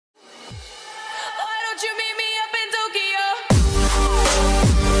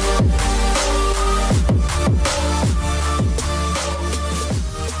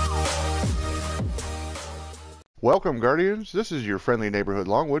Welcome, Guardians. This is your friendly neighborhood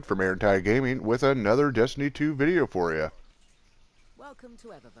Longwood from Tide Gaming with another Destiny 2 video for you. Welcome to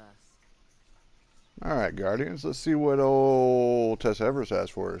Eververse. Alright, Guardians, let's see what old Tess Evers has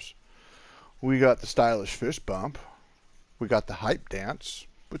for us. We got the stylish fist bump. We got the hype dance,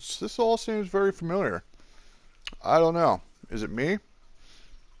 which this all seems very familiar. I don't know. Is it me?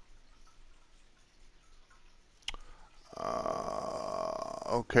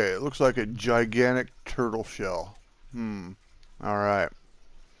 Okay, it looks like a gigantic turtle shell. Alright.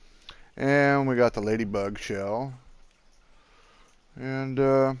 And we got the ladybug shell. And,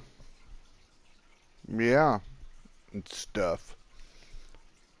 yeah, and stuff.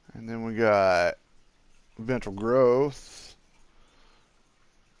 And then we got ventral growth.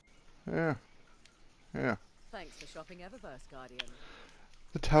 Yeah. Thanks for shopping Eververse, Guardian.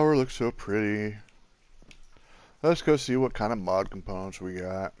 The tower looks so pretty. Let's go see what kind of mod components we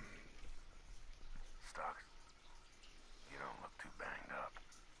got. Stuck. You don't look too banged up.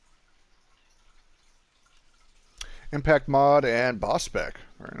 Impact mod and boss spec.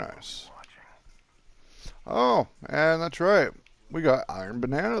 Very nice. Oh, and that's right. We got Iron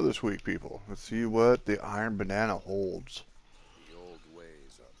Banana this week, people. Let's see what the Iron Banana holds. The old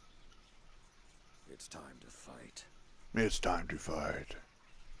ways up. It's time to fight. It's time to fight.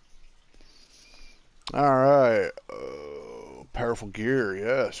 Alright. Powerful gear.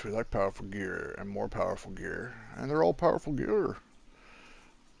 Yes, we like powerful gear. And more powerful gear. And they're all powerful gear.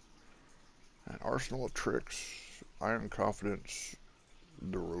 An arsenal of tricks. Iron confidence.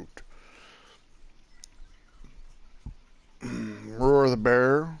 The root. Roar of the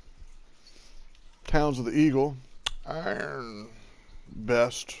bear. Towns of the eagle. Iron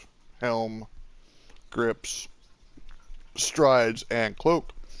vest. Helm. Grips. Strides and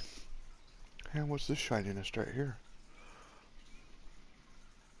cloak. And what's this shininess right here?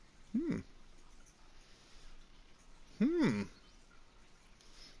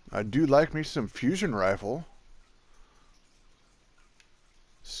 I do like me some fusion rifle.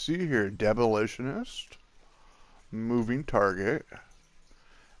 See here, demolitionist, moving target,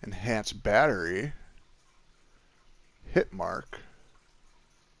 enhanced battery, hit mark,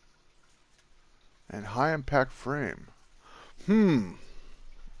 and high impact frame.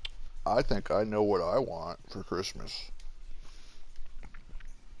 I think I know what I want for Christmas.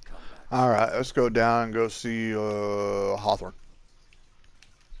 Alright, let's go down and go see Hawthorne.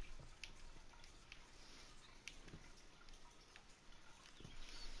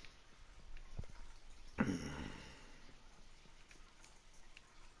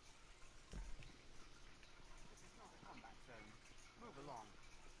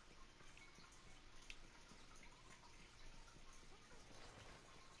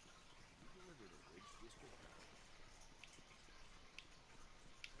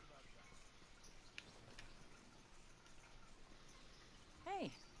 Hey,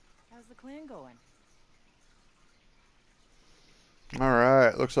 how's the clan going?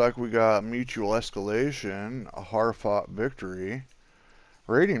 Alright, looks like we got mutual escalation, a hard-fought victory,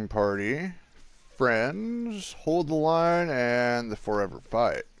 raiding party, friends, hold the line, and the forever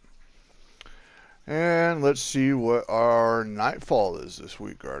fight. And let's see what our nightfall is this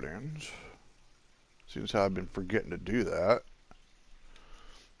week, Guardians. Seems how I've been forgetting to do that.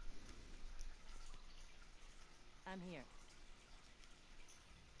 I'm here.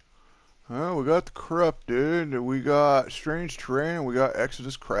 Well, we got the corrupted, we got strange terrain, and we got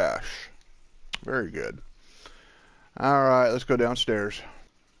Exodus crash. Very good. Alright, let's go downstairs.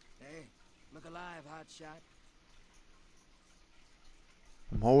 Hey, look alive, hotshot.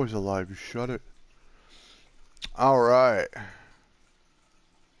 I'm always alive, you shut it. Alright.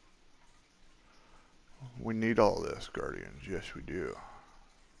 We need all this, Guardians. Yes, we do.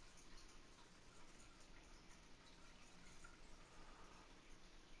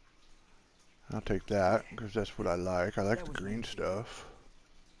 I'll take that, because that's what I like. I like the green stuff.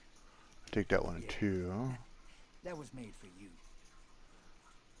 I'll take that one too. That was made for you.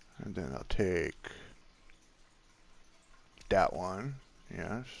 And then I'll take that one.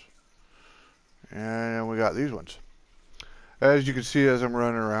 Yes. And we got these ones. As you can see as I'm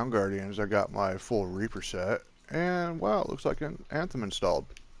running around, Guardians, I got my full Reaper set. And, wow, it looks like an Anthem installed.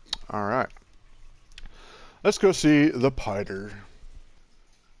 Alright. Let's go see the Piter.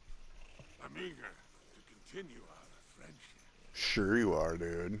 I'm eager to continue our friendship. Sure you are,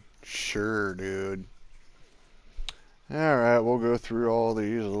 dude. Sure, dude. Alright, we'll go through all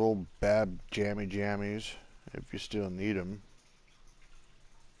these little bad jammies if you still need them.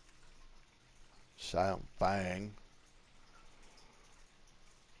 Silent Fang.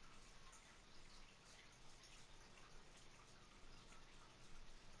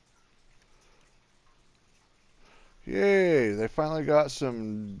 Yay, they finally got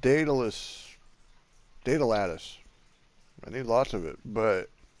some data lattice. I need lots of it, but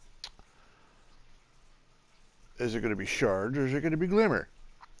is it going to be shards or is it going to be glimmer?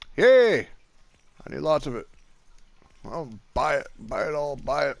 Yay! I need lots of it. Well, buy it. Buy it all.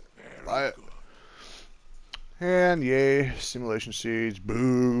 Buy it. Buy it. And yay, simulation seeds.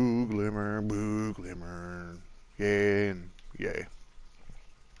 Boo, glimmer. Boo, glimmer. Yay and yay.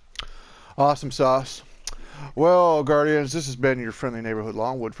 Awesome sauce. Well, Guardians, this has been your friendly neighborhood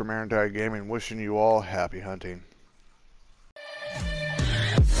Longwood from Arentide Gaming, wishing you all happy hunting.